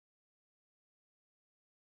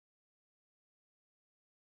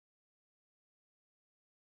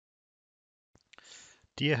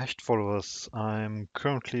Dear hashed followers, I'm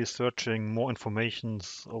currently searching more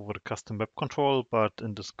informations over the custom web control, but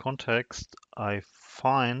in this context, I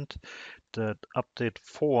find that update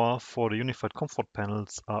 4 for the unified comfort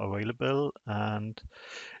panels are available. And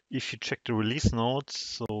if you check the release notes,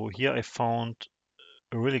 so here I found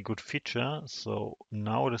a really good feature. So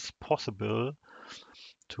now it is possible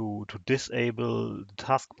to disable the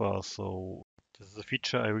taskbar. So this is a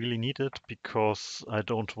feature I really needed because I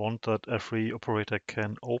don't want that every operator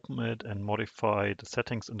can open it and modify the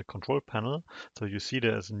settings in the control panel. So you see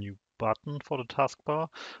there's a new button for the taskbar,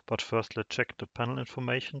 but first let's check the panel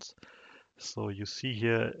informations. So you see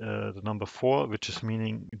here the number 4, which is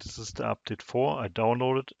meaning this is the update 4. I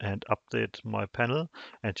download it and update my panel,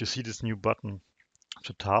 and you see this new button,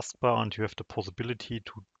 the taskbar, and you have the possibility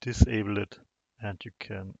to disable it, and you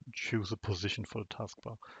can choose a position for the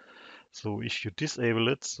taskbar. So if you disable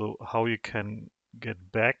it, so how you can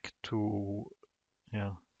get back to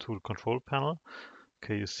to the control panel.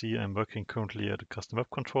 Okay, you see I'm working currently at the custom web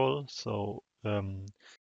control. So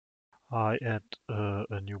I add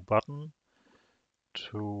a new button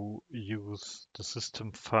to use the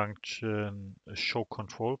system function show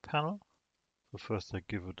control panel. So first I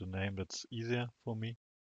give it a name that's easier for me,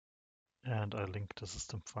 and I link the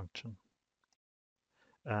system function.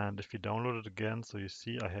 And if you download it again, so you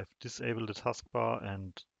see I have disabled the taskbar,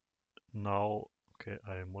 and now, okay,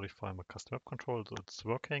 I modify my custom web control so it's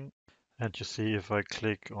working. And you see if I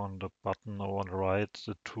click on the button over on the right,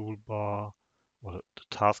 the toolbar or the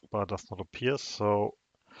taskbar does not appear. So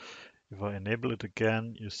if I enable it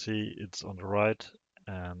again, you see it's on the right,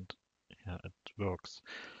 and yeah, it works.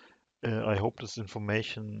 I hope this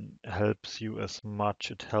information helps you as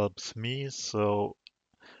much it helps me. So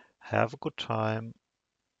have a good time